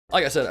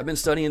like I said, I've been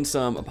studying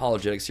some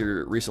apologetics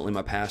here recently.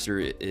 My pastor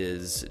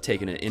is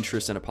taking an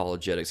interest in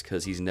apologetics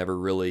because he's never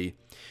really,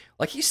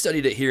 like, he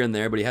studied it here and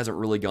there, but he hasn't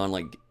really gone,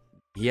 like,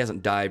 he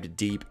hasn't dived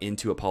deep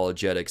into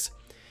apologetics.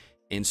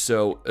 And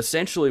so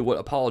essentially what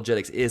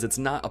apologetics is, it's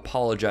not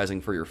apologizing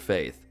for your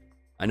faith.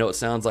 I know it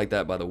sounds like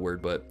that by the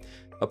word, but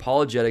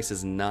apologetics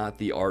is not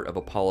the art of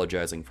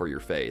apologizing for your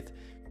faith.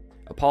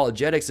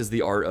 Apologetics is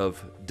the art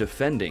of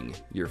defending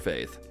your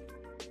faith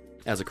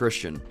as a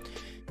Christian.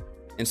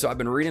 And so I've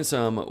been reading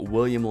some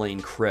William Lane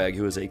Craig,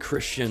 who is a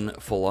Christian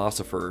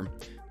philosopher.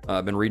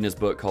 I've been reading his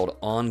book called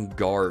On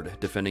Guard,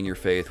 Defending Your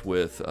Faith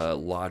with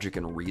Logic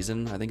and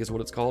Reason, I think is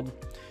what it's called.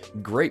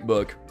 Great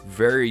book,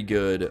 very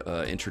good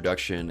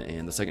introduction,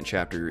 and the second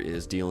chapter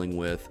is dealing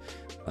with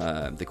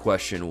the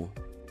question,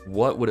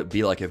 what would it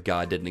be like if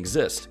God didn't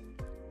exist?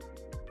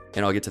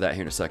 And I'll get to that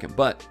here in a second.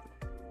 But,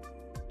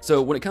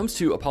 so when it comes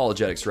to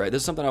apologetics, right,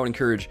 this is something I would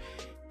encourage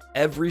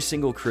every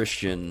single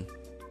Christian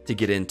to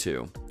get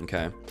into,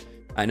 okay?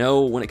 I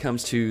know when it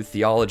comes to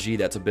theology,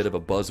 that's a bit of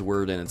a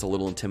buzzword and it's a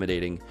little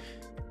intimidating,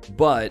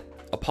 but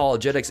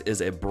apologetics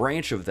is a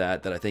branch of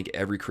that I think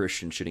every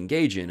Christian should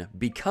engage in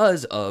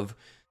because of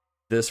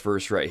this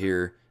verse right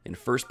here in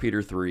 1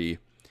 Peter 3,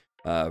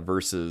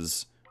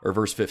 verse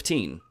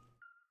 15.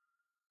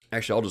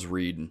 Actually, I'll just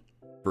read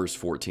verse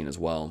 14 as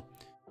well.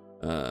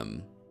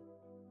 No,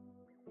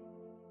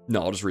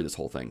 I'll just read this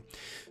whole thing.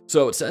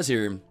 So it says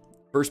here,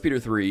 1 Peter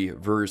 3,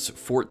 verse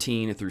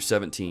 14 through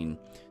 17,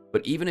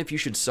 "But even if you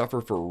should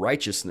suffer for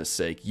righteousness'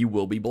 sake, you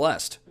will be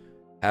blessed.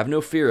 Have no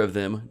fear of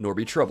them, nor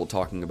be troubled,"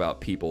 talking about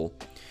people.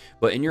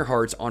 "But in your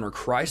hearts honor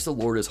Christ the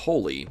Lord as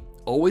holy,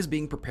 always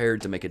being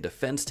prepared to make a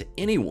defense to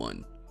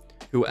anyone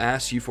who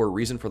asks you for a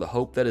reason for the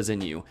hope that is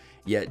in you,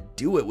 yet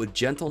do it with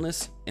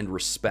gentleness and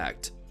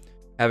respect,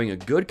 having a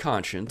good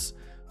conscience,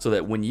 so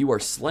that when you are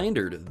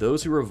slandered,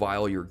 those who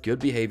revile your good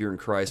behavior in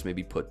Christ may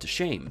be put to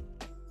shame.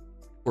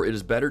 For it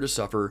is better to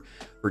suffer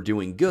for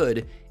doing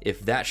good,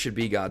 if that should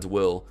be God's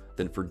will,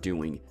 than for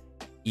doing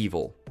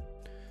evil."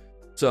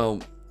 So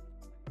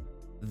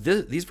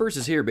these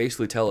verses here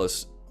basically tell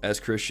us as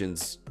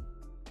Christians,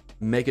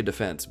 make a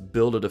defense,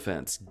 build a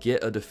defense,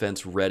 get a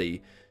defense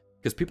ready,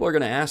 because people are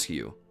going to ask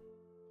you,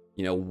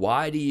 you know,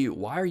 why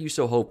are you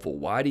so hopeful?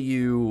 Why do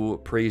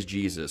you praise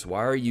Jesus?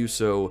 Why are you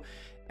so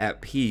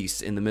at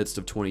peace in the midst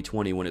of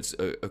 2020 when it's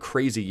a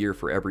crazy year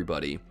for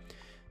everybody?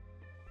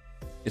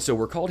 And so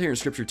we're called here in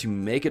Scripture to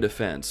make a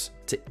defense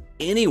to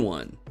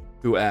anyone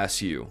who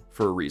asks you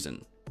for a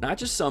reason. Not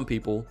just some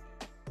people,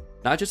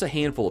 not just a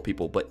handful of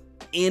people, but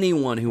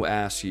anyone who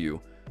asks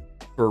you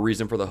for a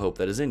reason for the hope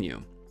that is in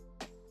you.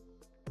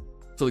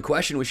 So the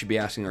question we should be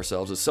asking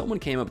ourselves is, someone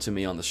came up to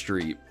me on the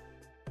street.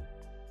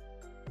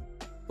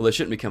 Well, they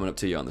shouldn't be coming up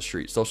to you on the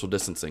street, social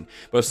distancing.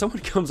 But if someone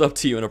comes up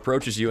to you and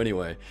approaches you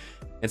anyway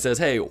and says,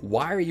 "Hey,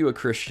 why are you a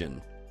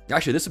Christian?"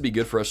 Actually, this would be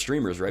good for us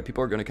streamers, right?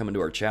 People are going to come into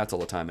our chats all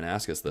the time and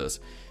ask us this.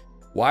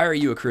 Why are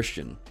you a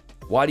Christian?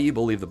 Why do you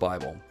believe the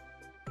Bible?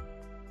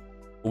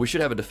 Well, we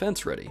should have a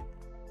defense ready,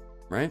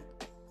 right?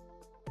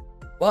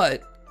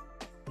 But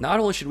not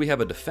only should we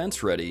have a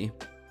defense ready,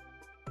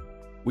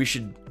 we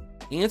should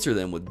answer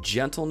them with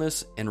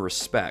gentleness and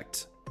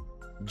respect.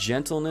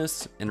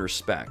 Gentleness and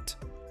respect.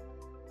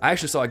 I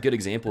actually saw a good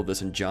example of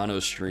this in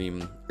Jono's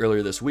stream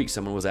earlier this week.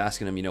 Someone was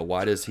asking him, you know,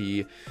 why does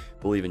he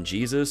believe in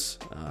Jesus?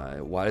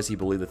 Why does he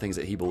believe the things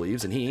that he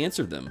believes? And he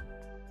answered them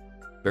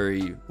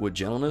with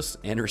gentleness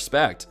and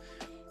respect.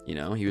 You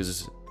know, he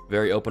was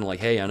very open, like,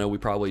 hey, I know we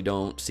probably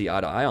don't see eye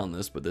to eye on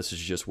this, but this is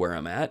just where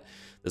I'm at.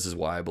 This is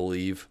why I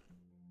believe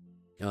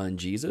in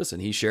Jesus.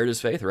 And he shared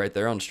his faith right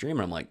there on stream.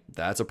 And I'm like,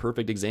 that's a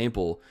perfect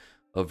example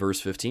of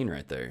verse 15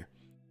 right there.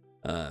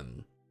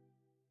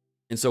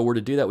 And so we're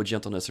to do that with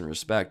gentleness and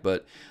respect.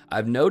 But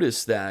I've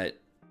noticed that,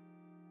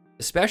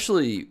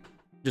 especially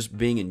just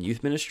being in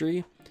youth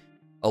ministry,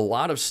 a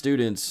lot of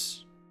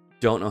students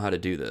don't know how to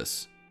do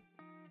this.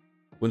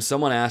 When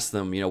someone asks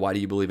them, you know, why do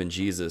you believe in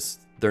Jesus?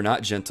 They're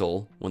not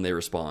gentle when they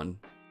respond.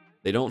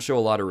 They don't show a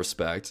lot of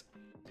respect,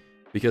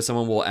 because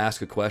someone will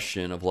ask a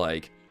question of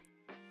like,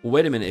 well,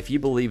 wait a minute, if you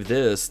believe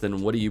this,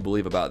 then what do you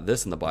believe about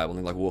this in the Bible? And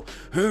they're like, well,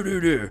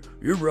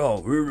 you're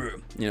wrong.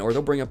 You know, or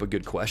they'll bring up a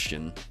good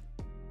question,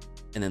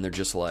 and then they're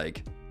just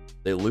like,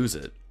 they lose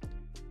it.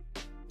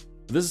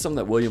 This is something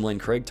that William Lane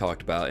Craig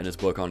talked about in his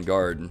book On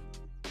Guard,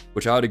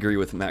 which I would agree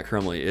with Matt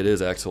Crumley. It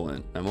is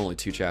excellent. I'm only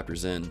 2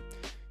 chapters in.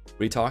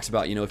 But he talks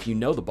about, you know, if you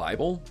know the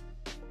Bible,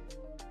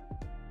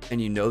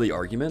 and you know the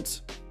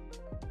arguments,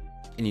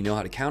 and you know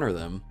how to counter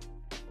them,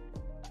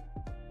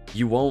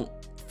 you won't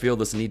feel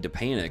this need to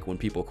panic when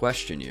people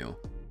question you.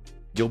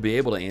 You'll be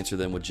able to answer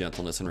them with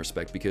gentleness and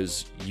respect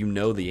because you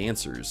know the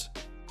answers.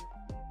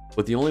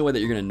 But the only way that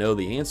you're going to know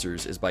the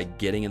answers is by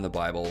getting in the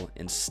Bible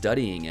and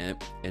studying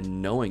it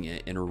and knowing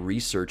it and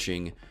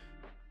researching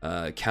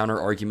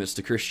counter arguments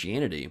to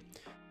Christianity.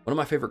 One of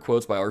my favorite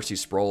quotes by R.C.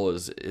 Sproul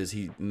is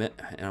and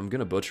I'm going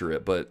to butcher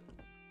it, but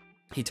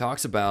he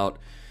talks about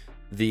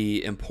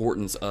the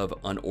importance of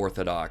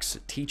unorthodox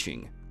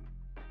teaching.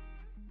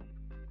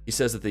 He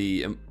says that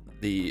the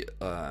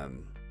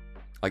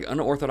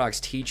unorthodox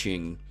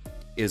teaching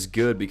is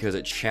good because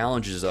it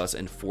challenges us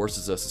and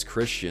forces us as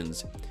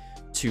Christians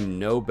to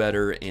know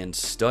better and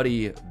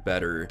study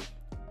better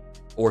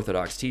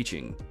Orthodox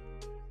teaching.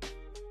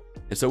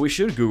 And so we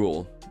should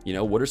Google, you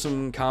know, what are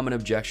some common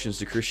objections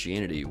to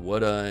Christianity?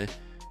 What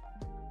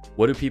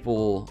do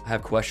people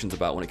have questions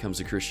about when it comes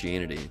to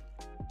Christianity?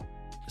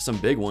 Some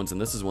big ones,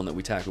 and this is one that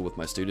we tackled with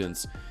my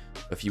students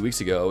a few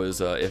weeks ago, is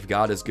if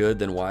God is good,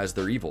 then why is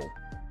there evil,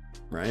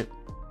 right?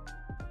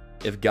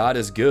 If God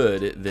is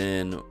good,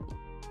 then,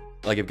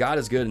 like, if God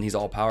is good and he's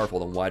all powerful,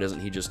 then why doesn't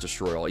he just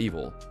destroy all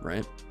evil,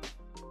 right?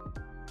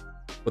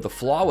 But the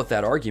flaw with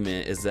that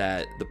argument is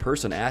that the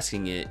person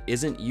asking it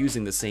isn't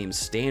using the same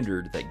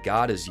standard that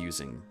God is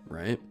using,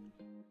 right?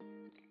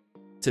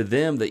 To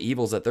them, the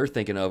evils that they're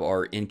thinking of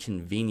are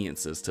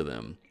inconveniences to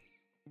them.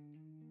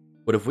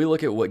 But if we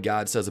look at what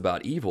God says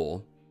about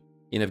evil,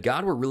 and if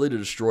God were really to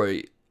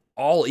destroy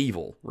all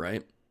evil,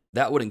 right,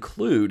 that would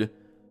include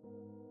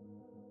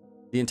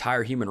the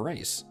entire human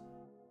race.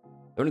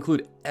 That would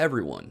include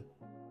everyone.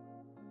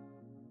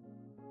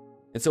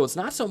 And so it's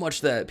not so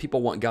much that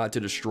people want God to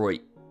destroy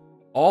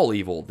all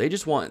evil. They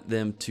just want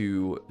him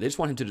to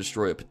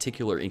destroy a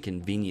particular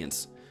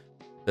inconvenience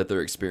that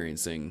they're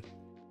experiencing,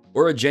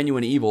 or a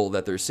genuine evil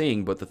that they're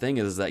seeing. But the thing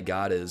is that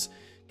God is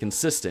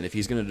consistent. If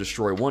he's going to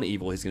destroy one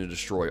evil, he's going to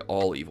destroy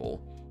all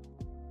evil.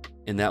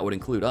 And that would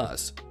include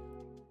us.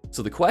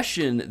 So the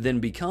question then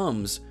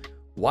becomes,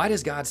 why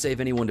does God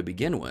save anyone to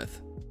begin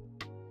with?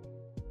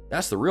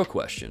 That's the real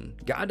question.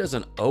 God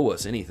doesn't owe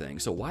us anything.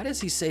 So why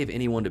does he save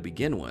anyone to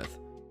begin with?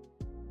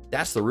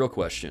 That's the real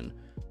question.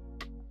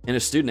 And a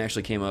student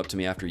actually came up to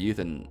me after youth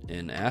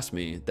and asked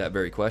me that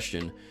very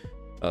question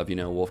of, you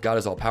know, well, if God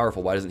is all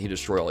powerful, why doesn't he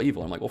destroy all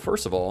evil? I'm like, well,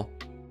 first of all,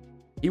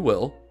 he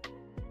will.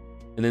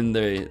 And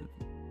then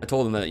I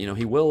told them that, you know,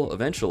 he will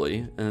eventually.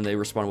 And then they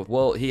responded with,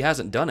 well, he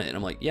hasn't done it. And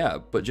I'm like, yeah,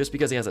 but just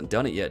because he hasn't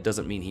done it yet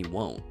doesn't mean he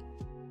won't.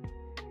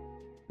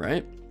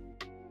 Right?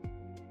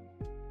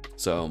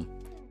 So,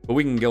 but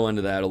we can go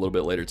into that a little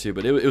bit later too.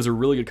 But it was a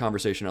really good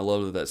conversation. I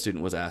love that that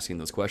student was asking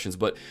those questions.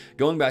 But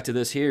going back to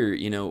this here,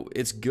 you know,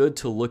 it's good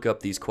to look up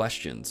these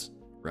questions,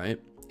 right?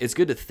 It's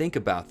good to think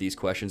about these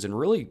questions and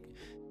really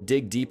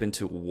dig deep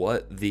into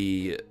what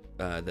the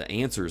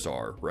answers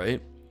are,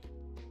 right?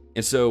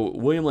 And so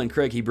William Lane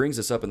Craig, he brings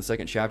this up in the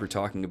second chapter,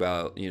 talking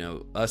about, you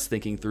know, us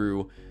thinking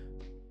through,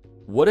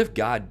 what if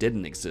God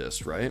didn't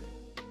exist, right?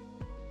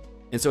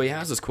 And so he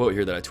has this quote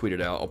here that I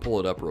tweeted out. I'll pull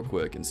it up real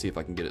quick and see if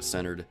I can get it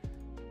centered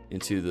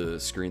into the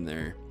screen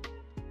there.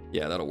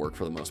 Yeah, that'll work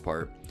for the most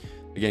part.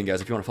 Again,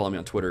 guys, if you want to follow me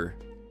on Twitter,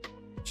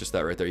 it's just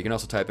that right there. You can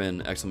also type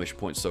in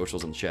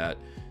 !socials in the chat,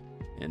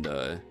 and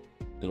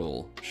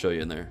it'll show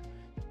you in there.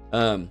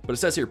 But it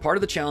says here, part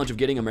of the challenge of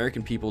getting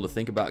American people to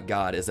think about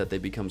God is that they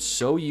become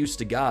so used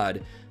to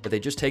God that they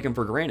just take him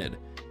for granted.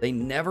 They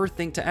never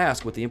think to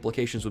ask what the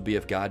implications would be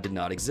if God did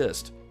not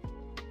exist.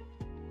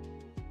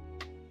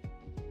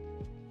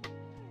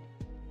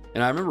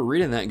 And I remember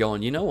reading that and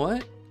going, you know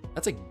what?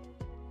 That's a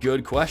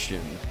good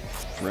question,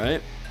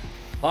 right?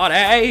 Hot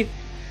A!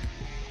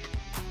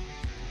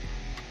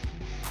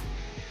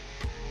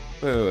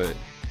 Wait.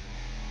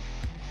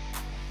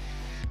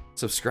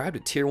 Subscribe to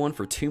Tier 1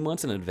 for 2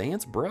 months in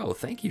advance? Bro,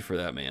 thank you for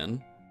that,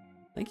 man.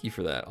 Thank you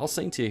for that. I'll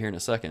sing to you here in a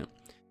second.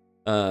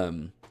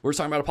 We're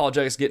talking about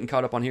apologetics, getting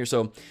caught up on here.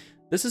 So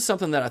this is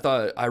something that I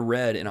thought I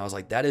read, and I was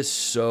like, that is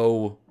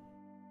so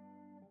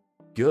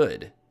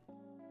good.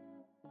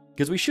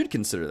 Because we should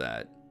consider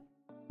that,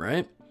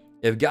 right?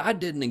 If God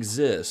didn't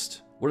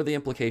exist, what are the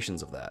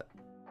implications of that?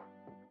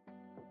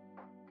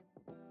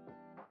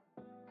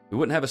 We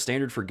wouldn't have a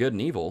standard for good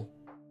and evil,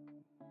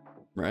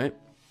 right?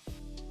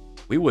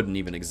 We wouldn't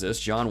even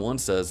exist. John 1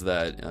 says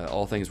that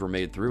all things were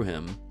made through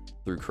him,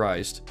 through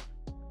Christ.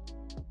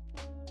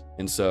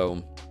 And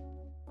so,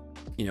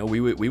 you know,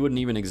 we wouldn't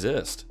even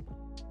exist.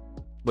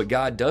 But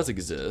God does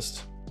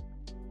exist.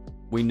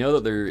 We know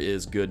that there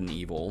is good and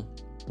evil.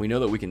 We know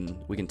that we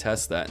can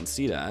test that and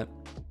see that.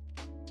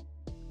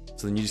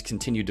 So then you just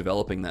continue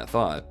developing that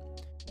thought.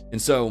 And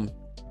so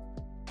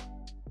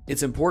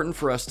it's important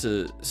for us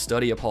to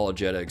study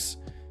apologetics,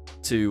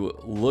 to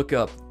look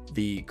up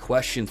the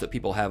questions that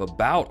people have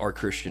about our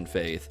Christian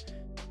faith,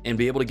 and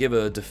be able to give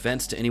a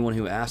defense to anyone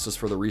who asks us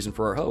for the reason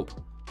for our hope,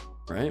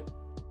 right?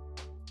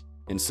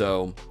 And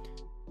so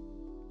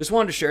just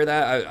wanted to share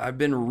that. I've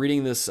been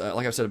reading this,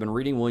 like I said, I've been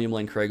reading William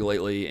Lane Craig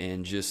lately,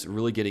 and just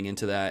really getting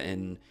into that,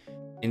 and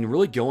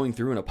really going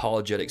through an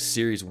apologetics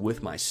series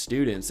with my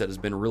students that has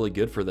been really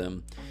good for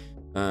them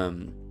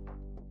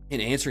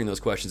in answering those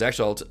questions.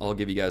 Actually, I'll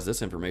give you guys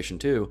this information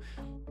too.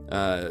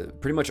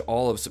 Pretty much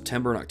all of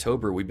September and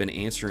October, we've been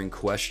answering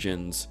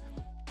questions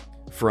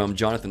from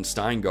Jonathan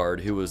Steingard,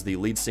 who was the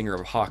lead singer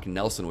of Hawk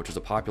Nelson, which was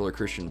a popular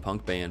Christian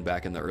punk band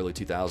back in the early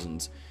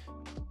 2000s.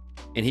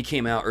 And he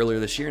came out earlier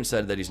this year and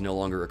said that he's no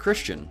longer a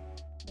Christian.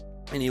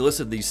 And he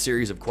listed these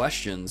series of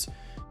questions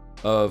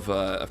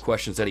of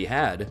questions that he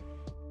had.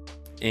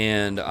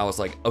 And I was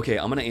like, okay,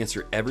 I'm going to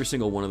answer every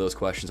single one of those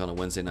questions on a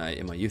Wednesday night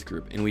in my youth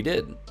group. And we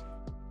did.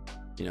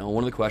 You know,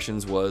 one of the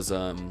questions was,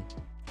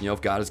 you know,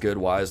 if God is good,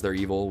 why is there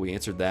evil? We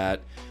answered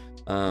that.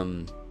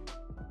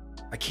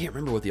 I can't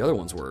remember what the other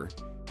ones were.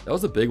 That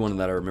was the big one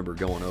that I remember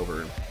going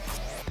over.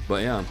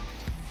 But yeah,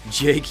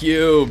 J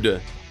Cubed.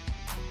 You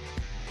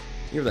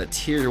have that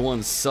tier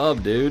 1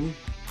 sub, dude.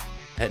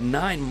 At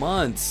 9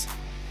 months.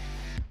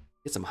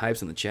 Get some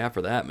hypes in the chat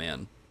for that,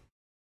 man.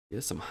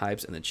 Get some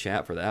hypes in the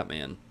chat for that,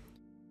 man.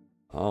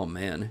 Oh,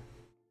 man. It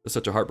was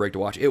such a heartbreak to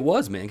watch. It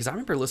was, man, because I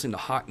remember listening to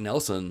Hawk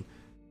Nelson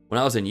when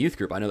I was in youth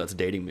group. I know that's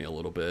dating me a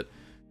little bit.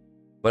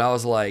 But I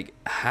was like,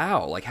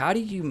 how? Like, how do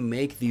you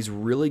make these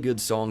really good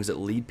songs that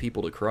lead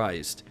people to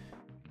Christ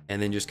and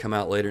then just come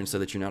out later and say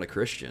that you're not a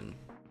Christian?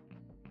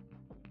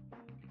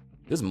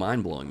 This is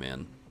mind-blowing,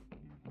 man.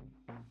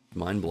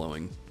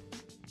 Mind-blowing.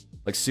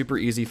 Like, super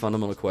easy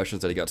fundamental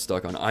questions that he got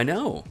stuck on. I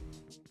know.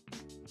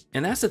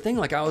 And that's the thing.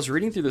 Like, I was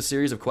reading through the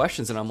series of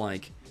questions, and I'm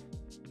like,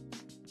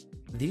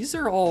 these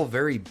are all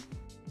very...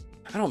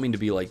 I don't mean to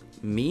be, like,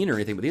 mean or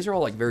anything, but these are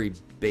all, like, very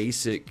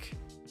basic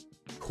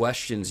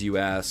questions you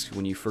ask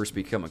when you first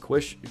become a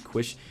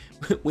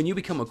when you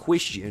become a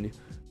Christian.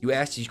 You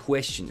ask these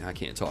questions. I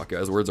can't talk,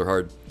 guys. Words are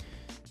hard.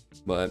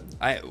 But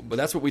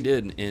that's what we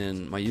did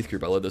in my youth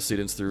group. I led the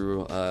students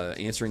through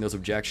answering those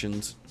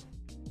objections,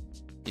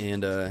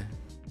 and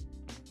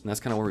that's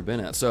kind of where we've been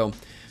at. So,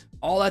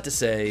 all that to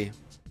say,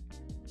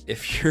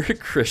 if you're a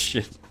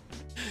Christian,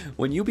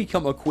 when you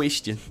become a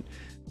Christian,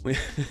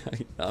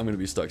 I'm gonna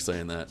be stuck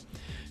saying that.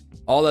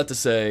 All that to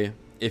say,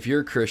 if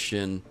you're a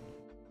Christian,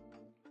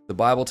 the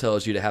Bible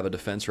tells you to have a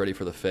defense ready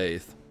for the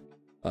faith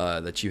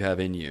that you have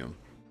in you.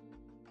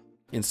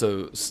 And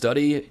so,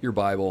 study your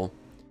Bible.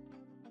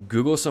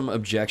 Google some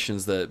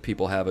objections that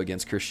people have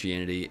against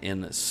Christianity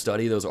and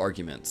study those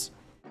arguments.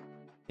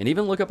 And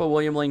even look up a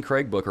William Lane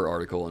Craig book or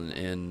article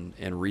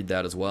and read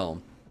that as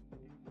well.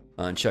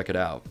 And check it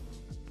out.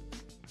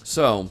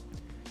 So,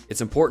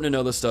 it's important to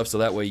know this stuff so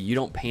that way you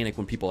don't panic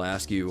when people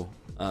ask you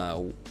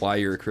why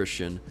you're a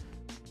Christian.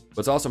 But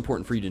it's also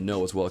important for you to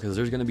know as well, because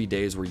there's going to be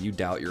days where you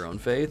doubt your own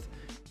faith,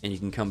 and you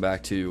can come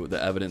back to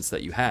the evidence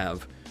that you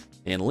have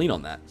and lean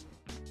on that.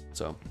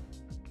 So,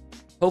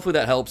 hopefully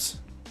that helps.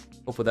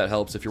 Hopefully that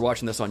helps. If you're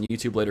watching this on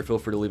YouTube later, feel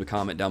free to leave a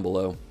comment down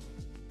below,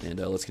 and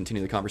let's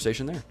continue the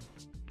conversation there.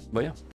 But yeah.